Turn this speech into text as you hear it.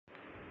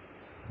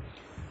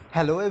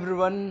Hello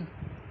everyone,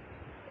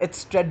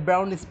 it's Ted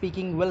Brown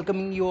speaking,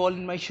 welcoming you all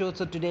in my show.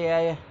 So today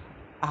I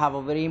have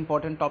a very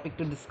important topic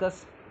to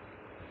discuss.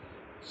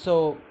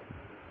 So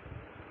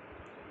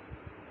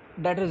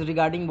that is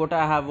regarding what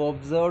I have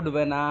observed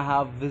when I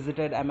have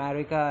visited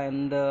America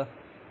in the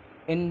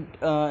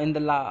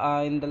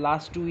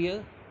last 2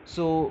 years.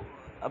 So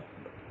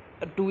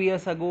 2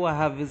 years ago I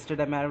have visited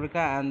America,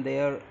 and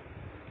there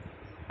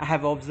I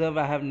have observed,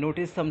 I have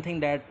noticed something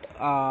that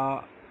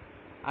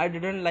I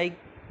didn't like,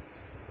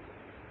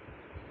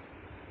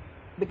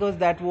 because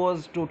that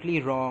was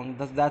totally wrong.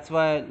 That's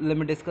why let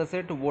me discuss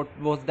it. What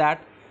was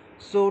that?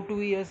 So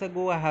 2 years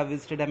ago I have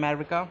visited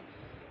America,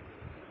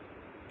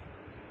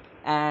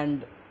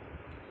 and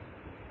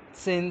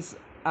since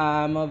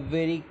I'm a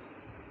very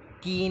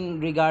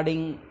keen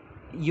regarding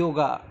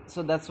yoga,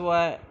 so that's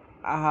why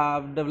I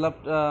have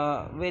developed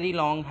a very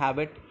long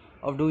habit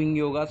of doing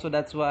yoga. So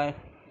that's why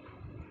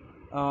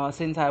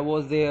since I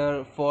was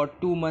there for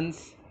 2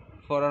 months,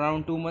 for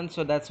around 2 months,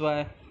 so that's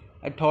why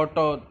I thought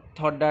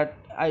that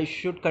I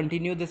should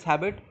continue this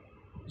habit.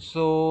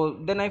 So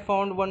then I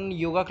found one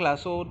yoga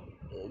class. So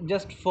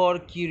just for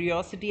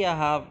curiosity, I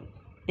have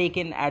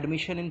taken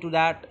admission into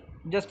that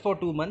just for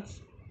 2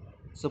 months.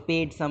 So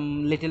paid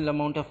some little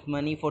amount of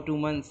money for 2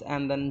 months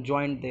and then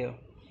joined there.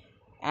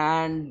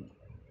 And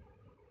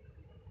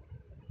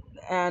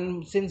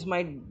and since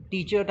my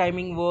teacher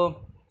timing were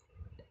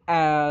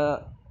uh,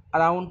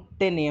 around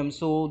 10 a.m.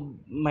 So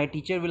my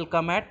teacher will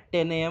come at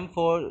 10 a.m.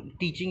 for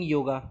teaching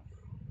yoga.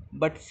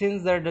 But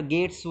since the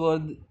gates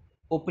were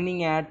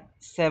opening at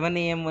 7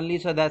 a.m. only,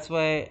 so that's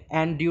why,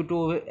 and due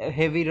to a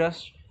heavy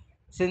rush,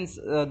 since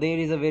there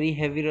is a very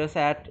heavy rush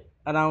at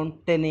around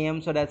 10 a.m.,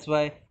 so that's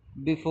why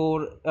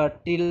before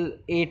till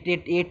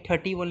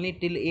 8:30 only,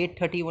 till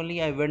 8:30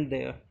 only I went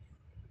there.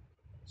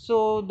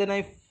 So then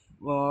I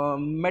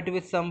met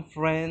with some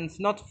friends,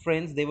 not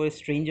friends, they were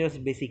strangers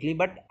basically,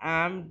 but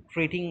I'm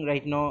treating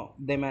right now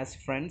them as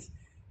friends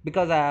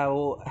because I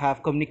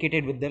have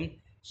communicated with them.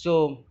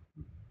 So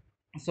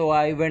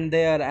I went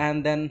there,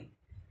 and then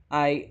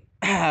I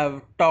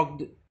have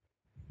talked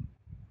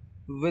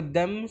with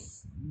them.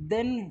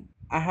 Then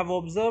I have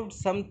observed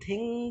some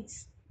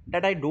things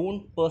that I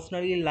don't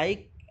personally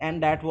like,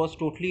 and that was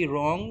totally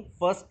wrong.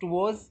 First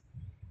was,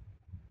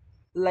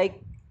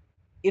 like,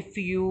 if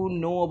you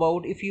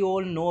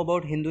all know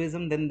about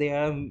Hinduism, then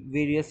there are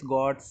various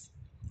gods.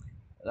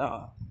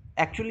 uh,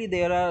 Actually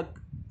there are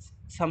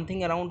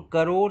something around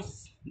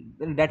crores.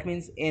 That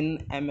means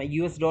in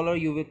US dollar,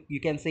 you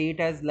can say it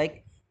as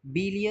like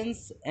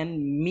billions and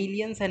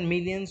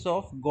millions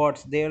of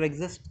gods. There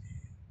exist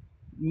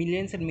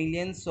millions and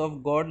millions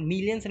of god.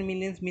 Millions and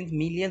millions means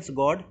millions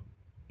god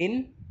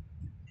in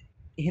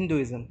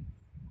Hinduism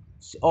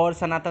or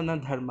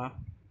Sanatana Dharma.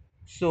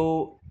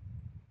 So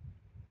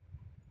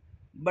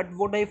but uh,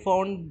 what I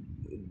found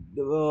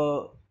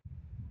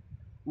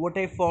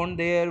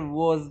there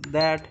was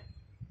that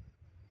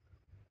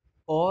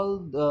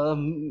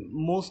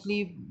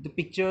mostly the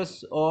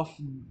pictures of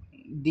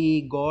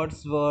the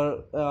gods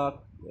were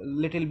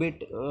little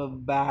bit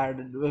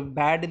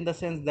bad, in the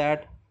sense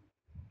that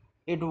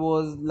it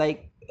was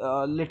like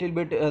a little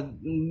bit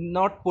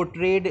not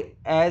portrayed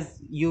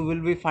as you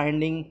will be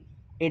finding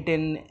it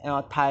in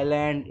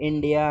Thailand,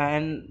 India,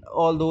 and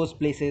all those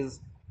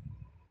places.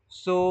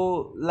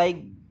 So,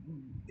 like,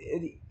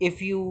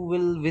 if you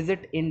will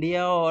visit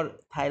India or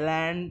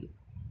Thailand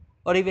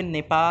or even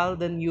Nepal,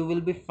 then you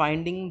will be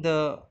finding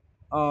the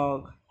uh,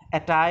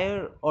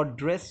 attire or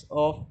dress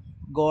of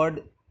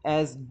God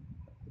as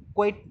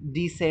quite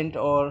decent,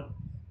 or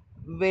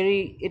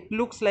very, it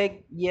looks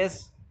like,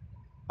 yes,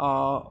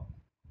 uh,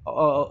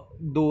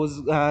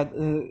 those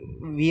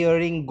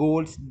wearing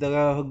golds,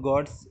 the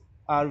gods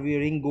are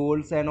wearing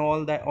golds and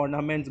all that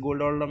ornaments,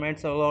 gold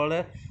ornaments, all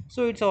that.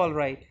 So it's all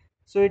right.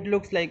 So it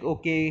looks like,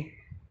 okay,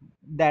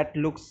 that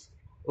looks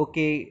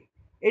okay.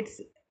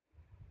 It's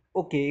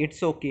okay,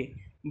 it's okay.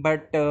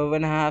 But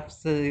when I have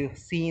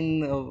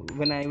seen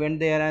when I went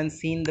there and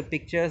seen the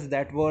pictures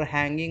that were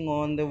hanging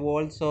on the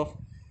walls of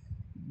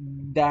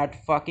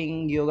that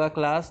fucking yoga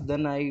class,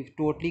 then I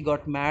totally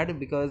got mad,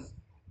 because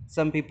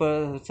some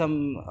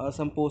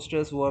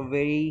posters were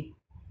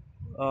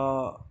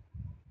uh,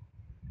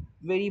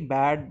 very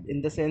bad,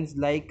 in the sense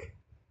like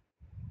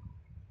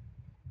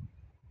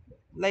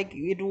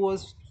it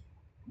was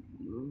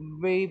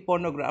very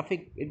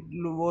pornographic. It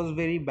was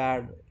very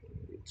bad.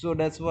 So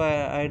that's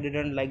why I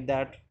didn't like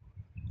that.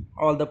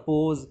 All the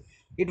pose,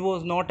 it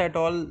was not at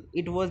all,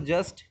 it was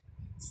just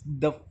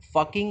the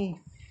fucking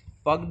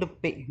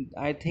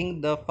I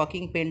think the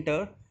fucking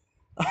painter,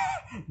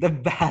 the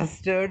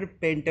bastard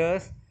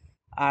painters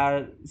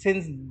are,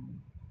 since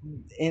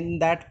in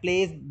that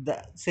place,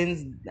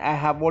 since I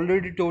have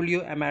already told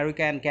you,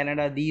 America and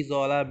Canada, these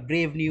all are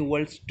brave new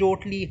worlds,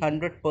 totally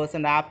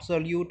 100%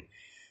 absolute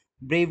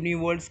brave new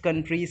worlds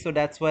countries. So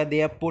that's why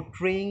they are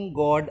portraying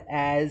God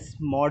as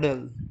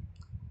model.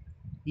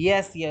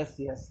 Yes, yes,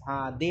 yes.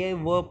 They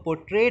were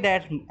portrayed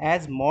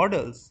as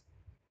models,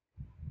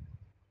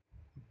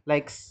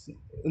 like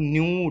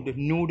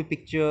nude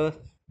pictures.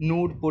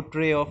 nude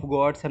portray of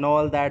gods and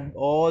all that,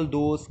 all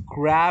those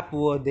crap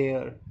were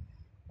there,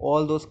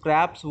 all those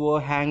craps were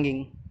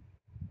hanging,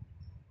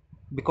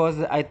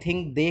 because I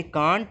think they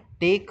can't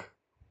take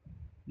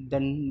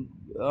the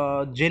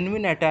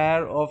genuine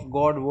attire of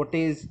god,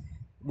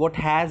 what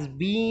has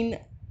been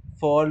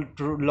for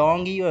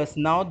long years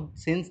now,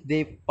 since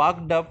they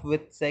fucked up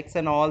with sex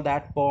and all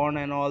that porn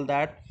and all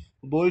that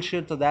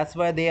bullshit. So that's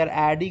why they are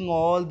adding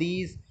all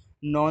these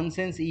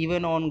nonsense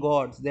even on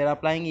gods, they're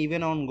applying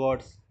even on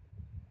gods.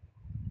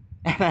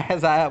 And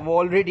as I have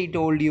already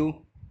told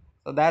you,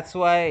 so that's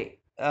why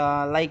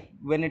like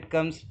when it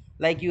comes,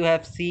 like you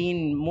have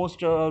seen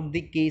most of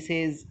the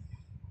cases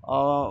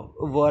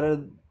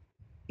were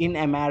in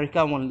America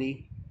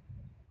only.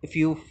 If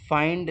you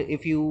find,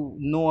 if you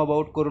know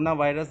about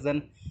coronavirus,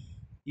 then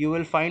you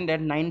will find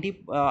that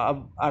 90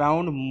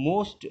 around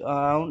most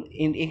around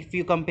in, if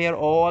you compare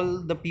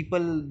all the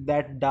people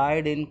that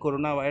died in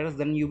coronavirus,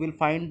 then you will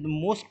find the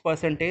most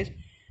percentage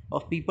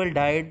of people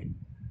died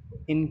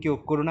in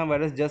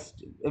coronavirus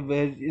just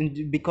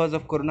because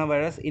of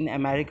coronavirus in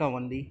America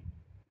only.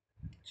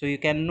 So you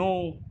can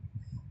know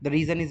the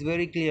reason is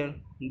very clear.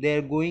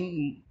 They're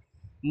going,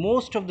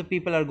 most of the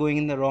people are going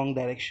in the wrong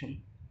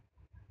direction.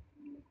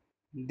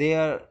 They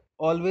are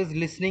always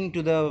listening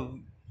to the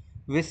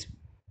wisp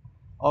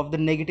of the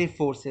negative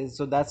forces,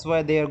 so that's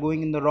why they are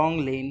going in the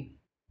wrong lane.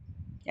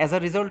 As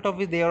a result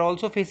of it, they are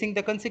also facing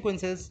the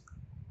consequences,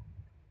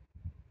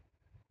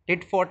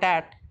 tit for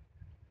tat.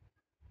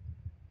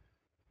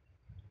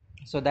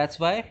 So that's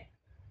why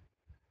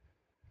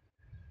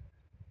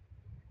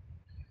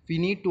we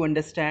need to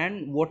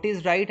understand what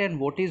is right and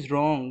what is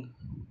wrong.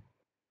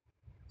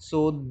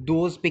 So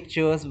those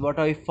pictures what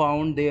I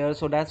found there,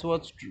 so that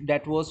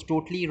was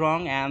totally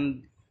wrong,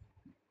 and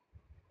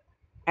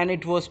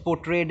it was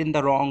portrayed in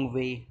the wrong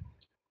way,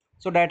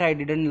 so that I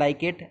didn't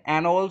like it.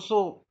 And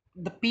also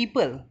the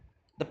people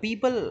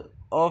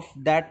of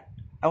that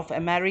of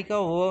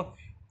America were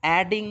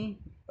adding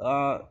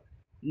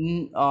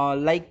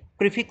like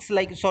prefix,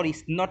 like, sorry,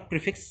 not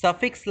prefix,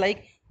 suffix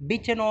like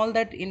bitch and all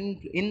that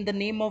in the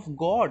name of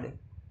god.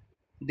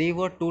 They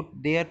are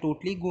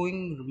totally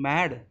going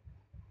mad.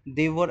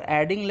 They were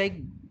adding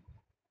like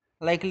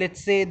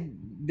let's say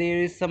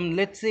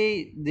let's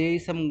say there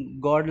is some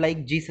god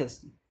like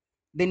Jesus,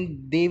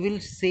 then they will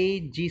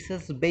say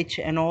Jesus bitch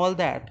and all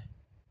that.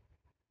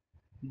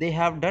 They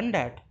have done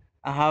that.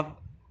 I have,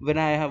 when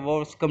I have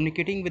was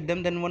communicating with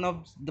them, then one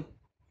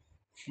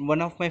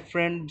of my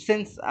friend,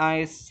 since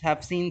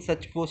have seen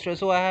such posters,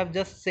 so I have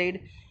just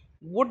said,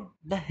 what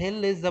the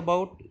hell is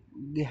about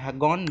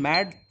gone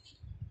mad,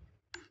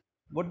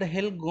 what the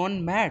hell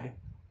gone mad,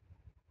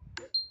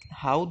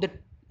 how the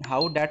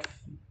how that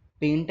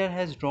painter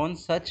has drawn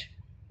such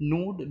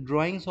nude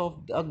drawings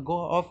of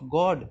of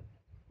god.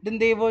 Then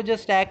they were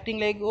just acting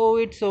like, oh,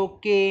 it's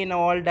okay and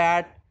all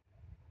that.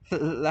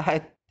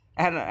 Like,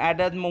 and at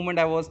that moment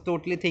I was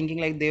totally thinking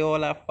like they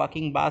all are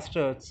fucking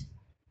bastards.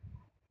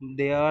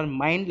 They are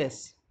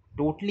mindless,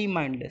 totally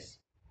mindless.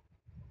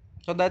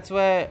 So that's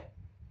why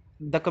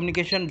the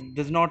communication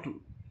does not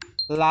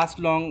last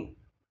long,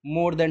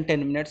 more than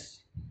 10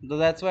 minutes. So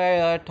that's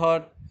why I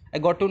thought, I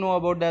got to know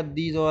about that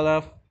these all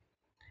are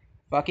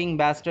fucking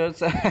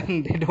bastards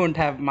and they don't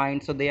have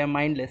mind, so they are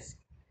mindless.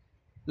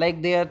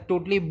 Like they are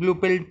totally blue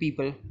pilled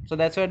people. So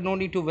that's why no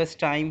need to waste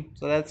time.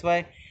 So that's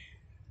why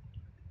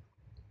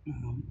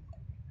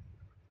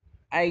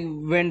I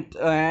went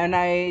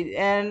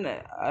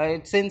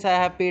since I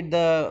have paid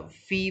the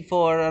fee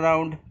for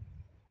around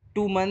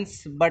 2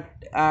 months, but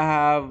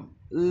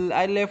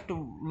I left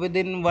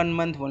within 1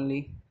 month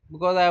only,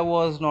 because I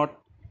was not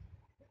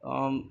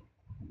um,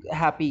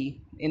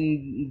 happy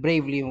in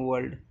Bravely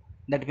World.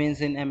 That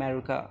means in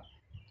America.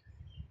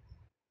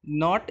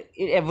 Not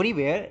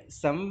everywhere.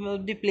 Some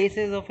of the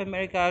places of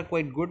America are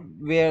quite good,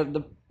 where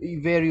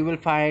you will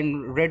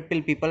find red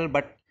pill people,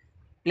 but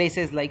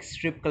places like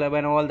strip club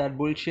and all that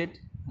bullshit.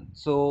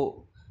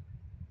 So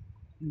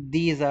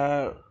these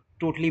are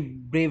totally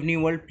Brave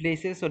New World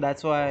places, so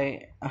that's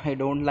why I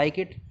don't like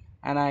it,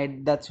 and I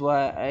that's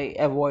why I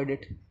avoid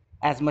it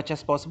as much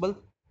as possible.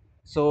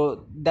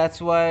 So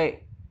that's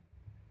why.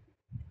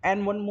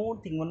 And one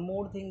more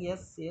thing,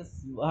 yes,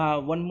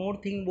 one more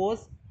thing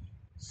was,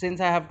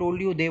 since I have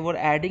told you they were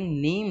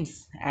adding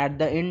names at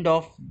the end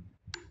of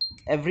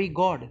every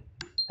god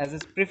as a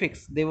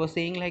prefix, they were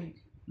saying like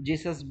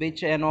Jesus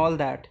bitch and all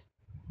that.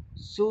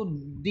 So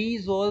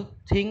these all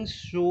things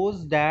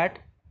shows that,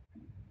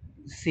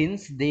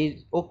 since they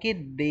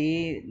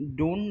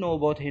don't know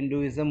about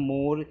Hinduism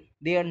more,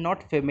 they are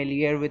not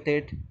familiar with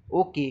it,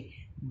 okay,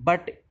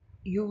 but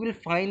you will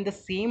find the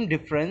same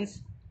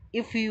difference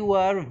if you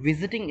are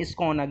visiting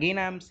ISKCON. Again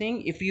I am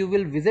saying, if you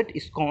will visit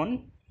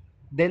ISKCON,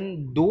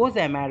 then those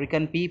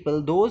American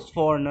people, those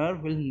foreigner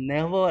will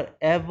never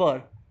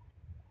ever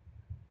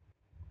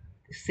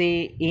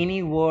say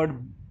any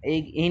word,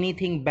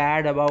 anything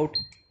bad about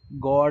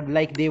god.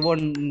 Like they will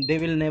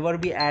never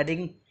be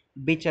adding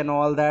bitch and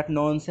all that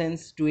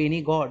nonsense to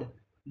any god.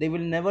 They will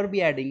never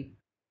be adding.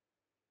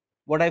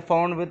 What I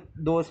found with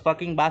those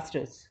fucking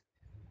bastards.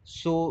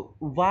 So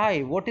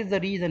why? What is the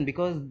reason?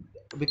 Because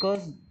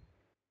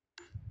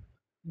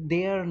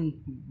they are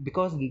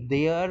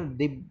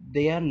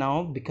they are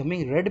now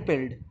becoming red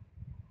pilled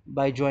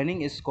by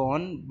joining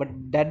ISKCON, but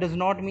that does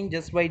not mean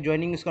just by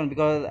joining ISKCON,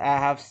 because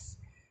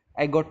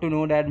I got to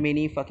know that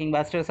many fucking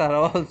bastards are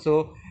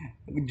also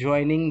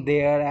joining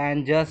there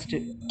and just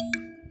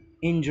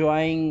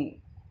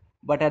enjoying,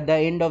 but at the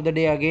end of the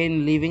day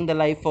again living the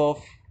life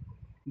of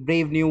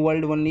Brave New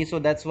World only. So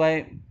that's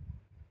why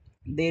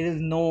there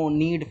is no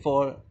need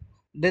for,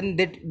 then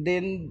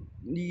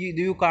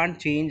you can't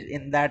change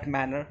in that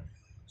manner.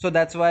 So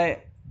that's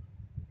why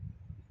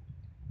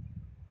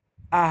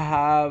I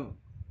have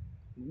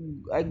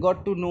I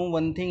got to know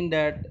one thing,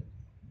 that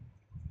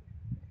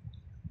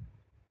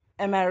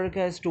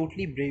America is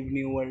totally Brave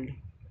New World.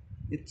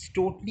 It's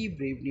totally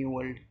Brave New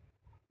World.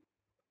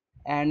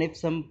 And if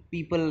some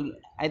people,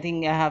 I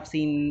think I have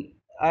seen,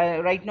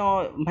 right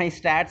now my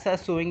stats are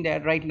showing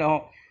that right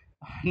now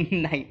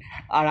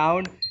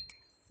around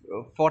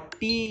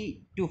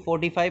 40 to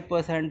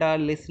 45% are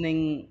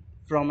listening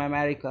from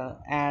America,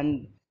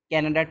 and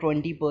Canada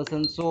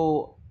 20%.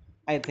 So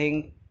I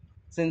think,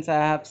 since I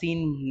have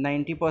seen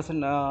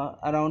 90%,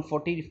 around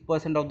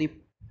 40% of the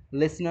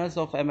listeners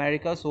of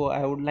America, so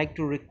I would like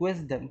to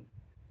request them,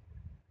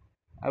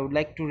 I would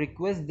like to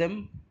request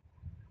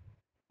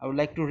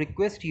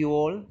you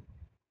all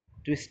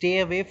to stay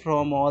away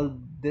from all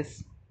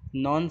this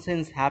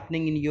nonsense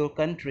happening in your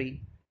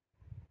country,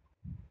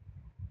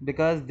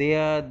 because they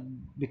are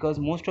because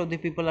most of the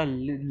people are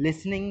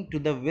listening to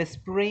the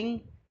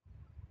whispering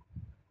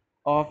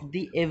of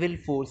the evil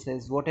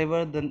forces.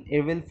 Whatever the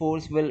evil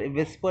force will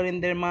whisper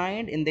in their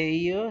mind, in their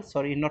ear,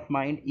 sorry, not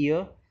mind,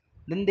 ear,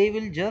 then they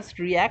will just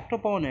react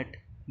upon it.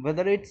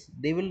 Whether it's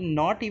They will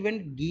not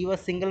even give a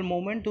single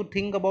moment to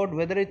think about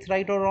whether it's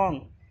right or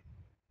wrong,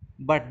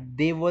 but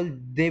they will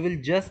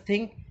just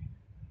think,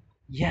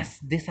 yes,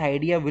 this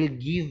idea will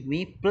give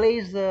me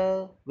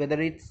pleasure.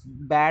 Whether it's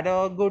bad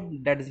or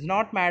good, that does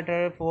not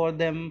matter for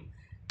them,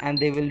 and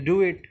they will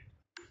do it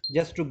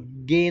just to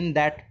gain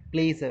that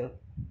pleasure.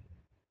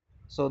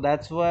 So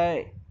that's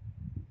why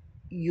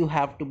you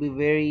have to be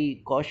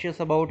very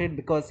cautious about it,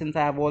 because since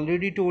I have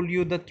already told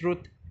you the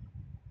truth,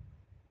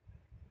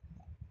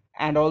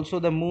 and also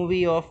the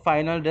movie of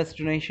Final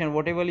Destination,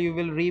 whatever you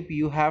will reap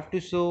you have to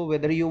sow,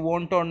 whether you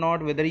want or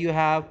not, whether you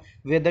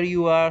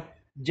are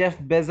Jeff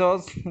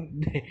Bezos.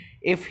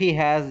 If he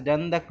has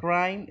done the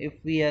crime, if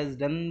he has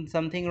done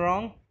something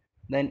wrong,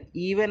 then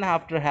even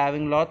after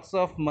having lots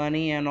of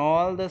money and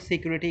all the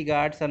security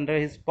guards under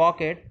his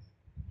pocket,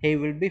 he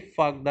will be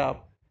fucked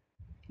up.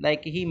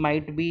 Like, he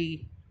might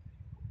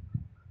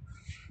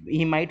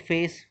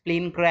face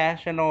plane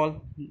crash and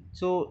all.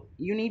 So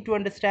you need to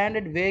understand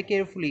it very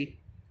carefully.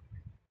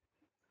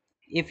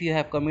 If you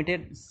have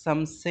committed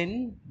some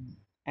sin,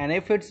 and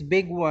if it's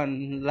big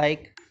one,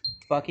 like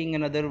fucking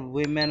another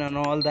women and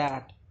all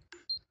that,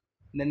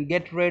 then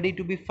get ready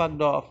to be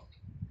fucked off.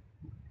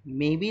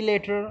 Maybe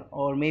later,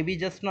 or maybe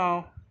just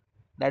now.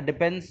 That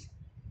depends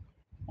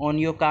on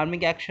your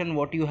karmic action,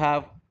 what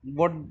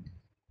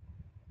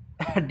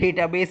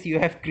database you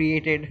have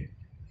created.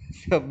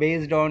 So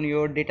based on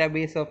your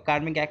database of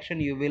karmic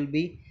action, you will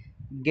be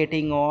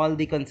getting all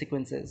the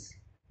consequences.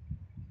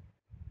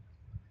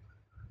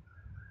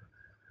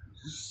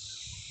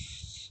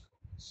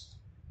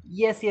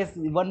 Yes, yes,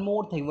 one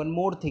more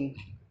thing,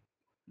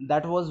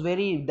 that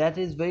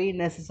is very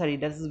necessary,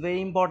 that is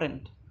very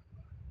important,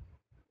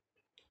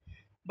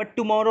 but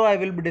tomorrow I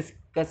will be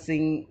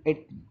discussing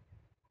it.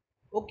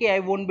 Okay, I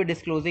won't be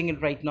disclosing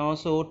it right now.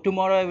 So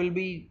tomorrow I will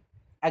be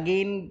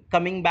again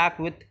coming back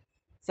with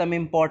some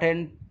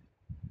important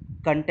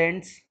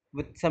contents.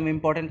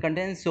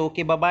 So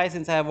okay, bye bye,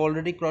 since I have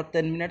already crossed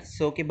 10 minutes.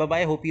 So okay, bye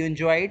bye, hope you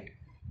enjoyed.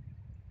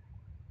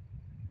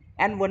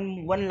 And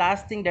one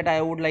last thing that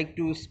I would like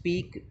to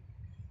speak,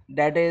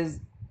 that is,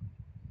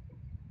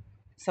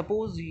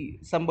 suppose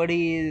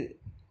somebody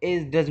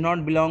is does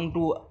not belong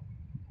to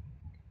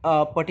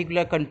a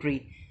particular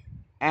country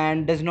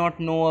and does not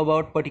know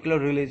about particular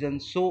religion.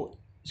 So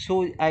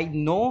I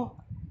know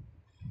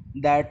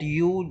that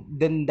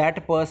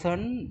that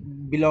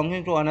person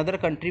belonging to another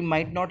country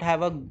might not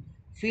have a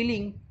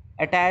feeling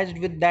attached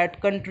with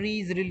that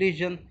country's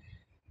religion.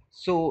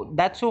 So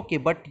that's okay,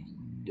 but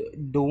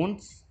don't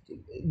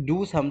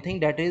do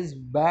something that is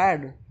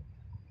bad,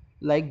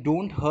 like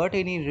don't hurt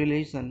any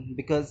religion.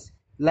 Because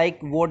like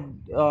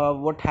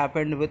what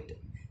happened with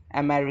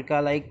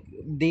America, like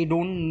they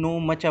don't know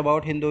much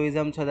about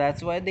Hinduism, so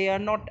that's why they are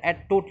not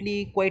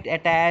totally quite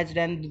attached,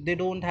 and they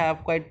don't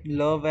have quite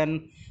love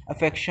and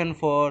affection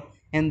for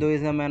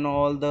Hinduism and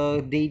all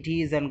the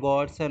deities and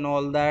gods and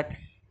all that.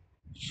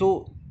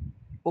 So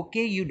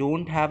okay, you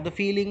don't have the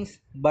feelings,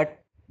 but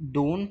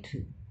don't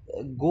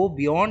go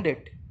beyond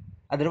it,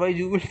 otherwise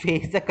you will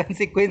face the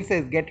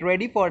consequences. Get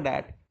ready for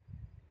that,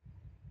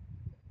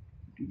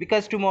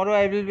 because tomorrow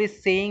I will be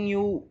saying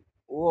you,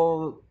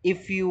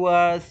 if you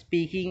are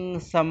speaking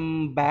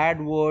some bad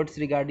words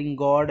regarding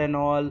God and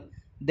all,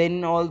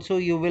 then also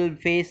you will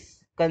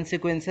face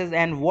consequences.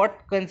 And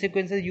what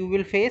consequences you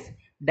will face?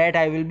 that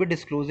I will be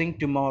disclosing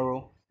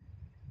tomorrow.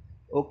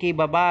 Okay,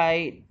 bye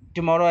bye.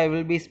 Tomorrow I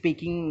will be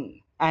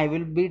speaking, I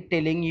will be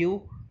telling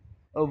you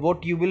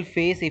what you will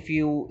face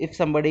if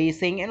somebody is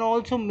saying, and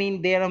also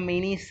mean there are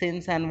many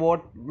sins and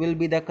what will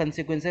be the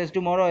consequences.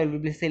 Tomorrow I will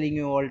be telling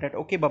you all that.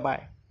 Okay, bye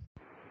bye.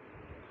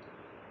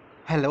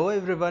 Hello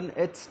everyone,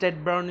 it's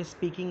Ted Brown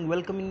speaking,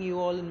 welcoming you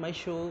all in my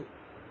show.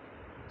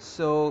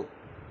 So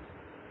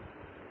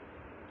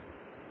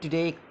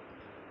today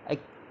I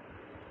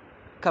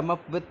come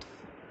up with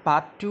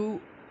part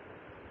 2,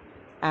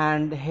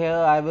 and here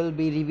I will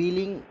be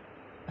revealing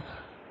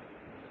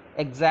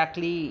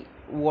exactly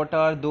what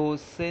are those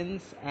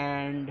sins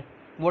and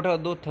what are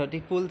those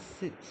 36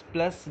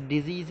 plus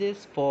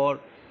diseases for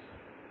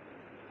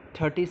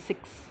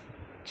 36,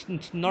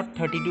 not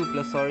 32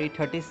 plus, sorry,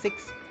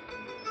 36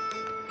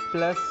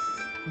 plus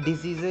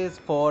diseases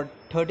for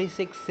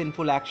 36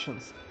 sinful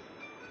actions.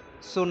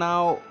 So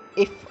now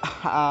if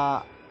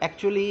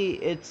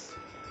actually it's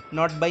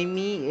not by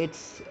me,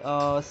 it's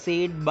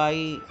said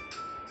by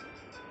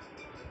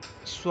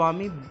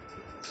swami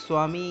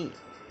Swami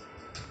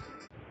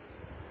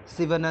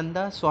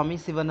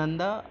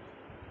Sivananda,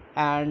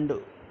 and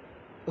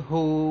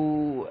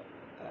who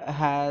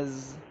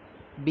has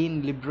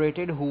been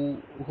liberated,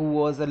 who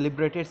was a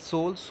liberated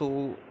soul,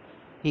 so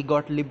he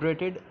got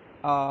liberated.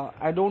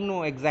 I don't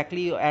know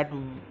exactly at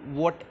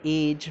what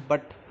age,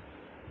 but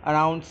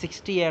around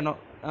 60, and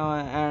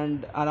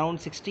around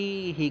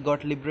 60 he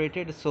got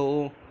liberated.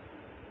 So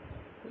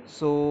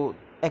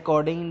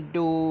according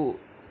to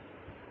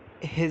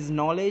his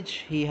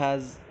knowledge, he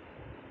has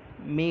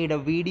made a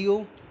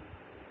video.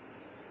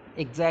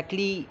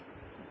 Exactly,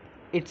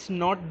 it's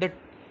not that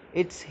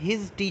it's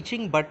his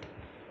teaching, but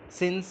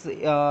since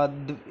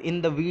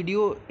in the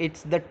video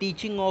it's the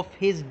teaching of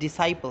his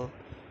disciple,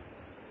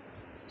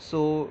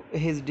 so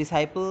his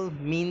disciple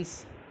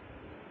means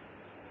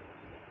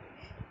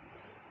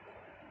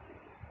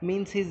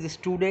his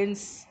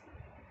students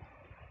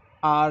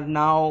are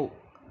now,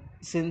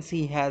 since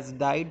he has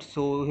died,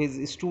 so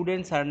his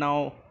students are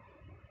now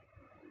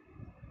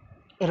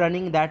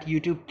running that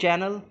YouTube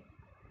channel,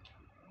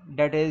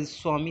 that is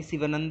Swami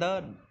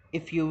Sivananda.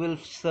 If you will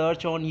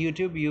search on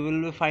YouTube, you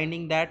will be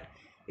finding that.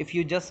 If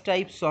you just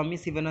type Swami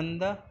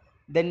Sivananda,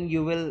 then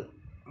you will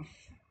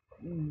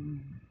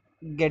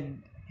get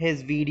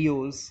his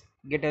videos,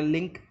 get a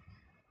link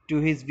to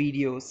his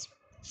videos.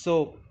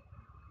 So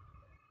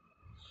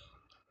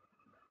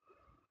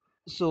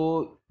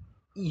so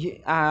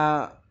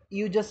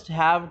you just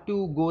have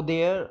to go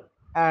there,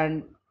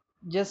 and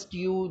just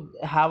you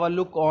have a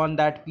look on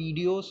that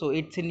video. So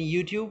it's in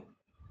YouTube,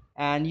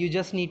 and you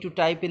just need to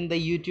type in the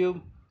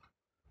YouTube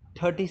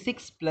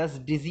 36 plus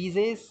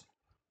diseases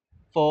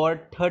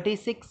for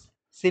 36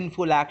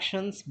 sinful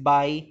actions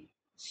by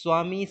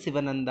Swami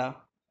Sivananda.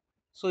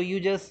 So you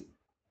just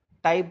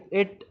type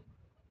it,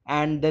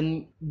 and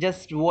then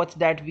just watch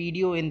that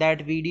video. In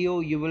that video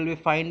you will be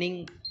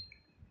finding,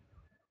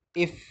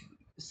 if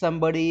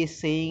somebody is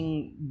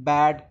saying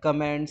bad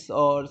comments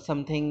or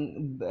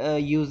something,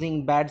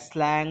 using bad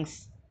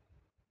slangs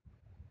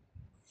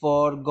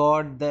for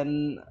God,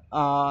 then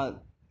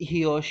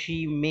he or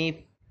she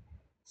may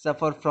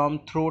suffer from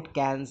throat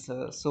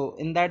cancer. So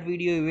in that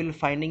video you will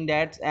finding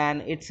that,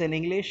 and it's in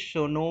English,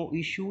 so no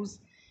issues,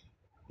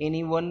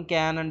 anyone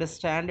can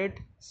understand it.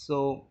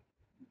 So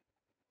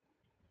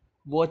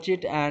watch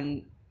it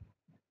and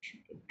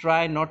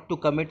try not to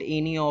commit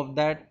any of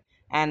that.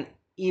 And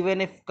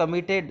even if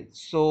committed,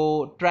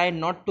 so try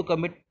not to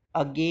commit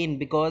again,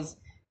 because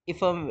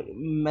if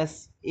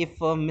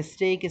a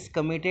mistake is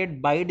committed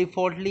by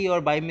defaultly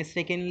or by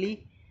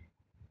mistakenly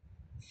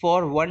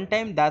for one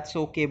time, that's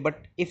okay.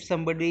 But if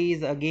somebody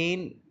is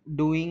again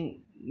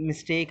doing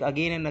mistake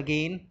again and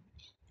again,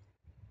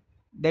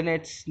 then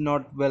it's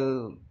not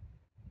well.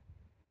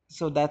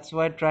 So that's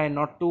why try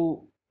not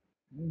to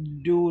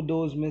do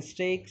those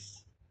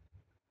mistakes.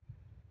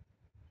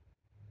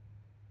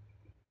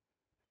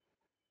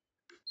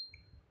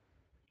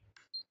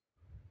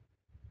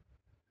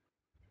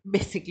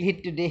 Basically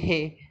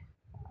today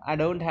I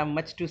don't have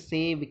much to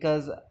say,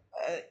 because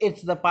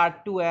it's the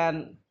part 2,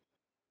 and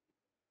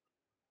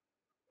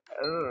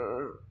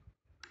uh,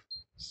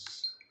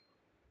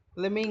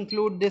 let me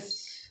include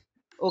this.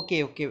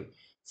 Okay,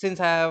 since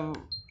i have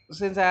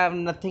since I have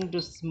nothing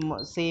to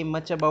say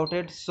much about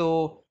it,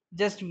 so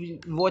just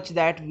watch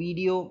that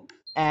video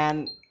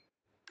and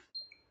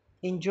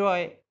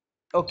enjoy.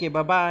 Okay,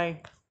 bye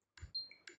bye.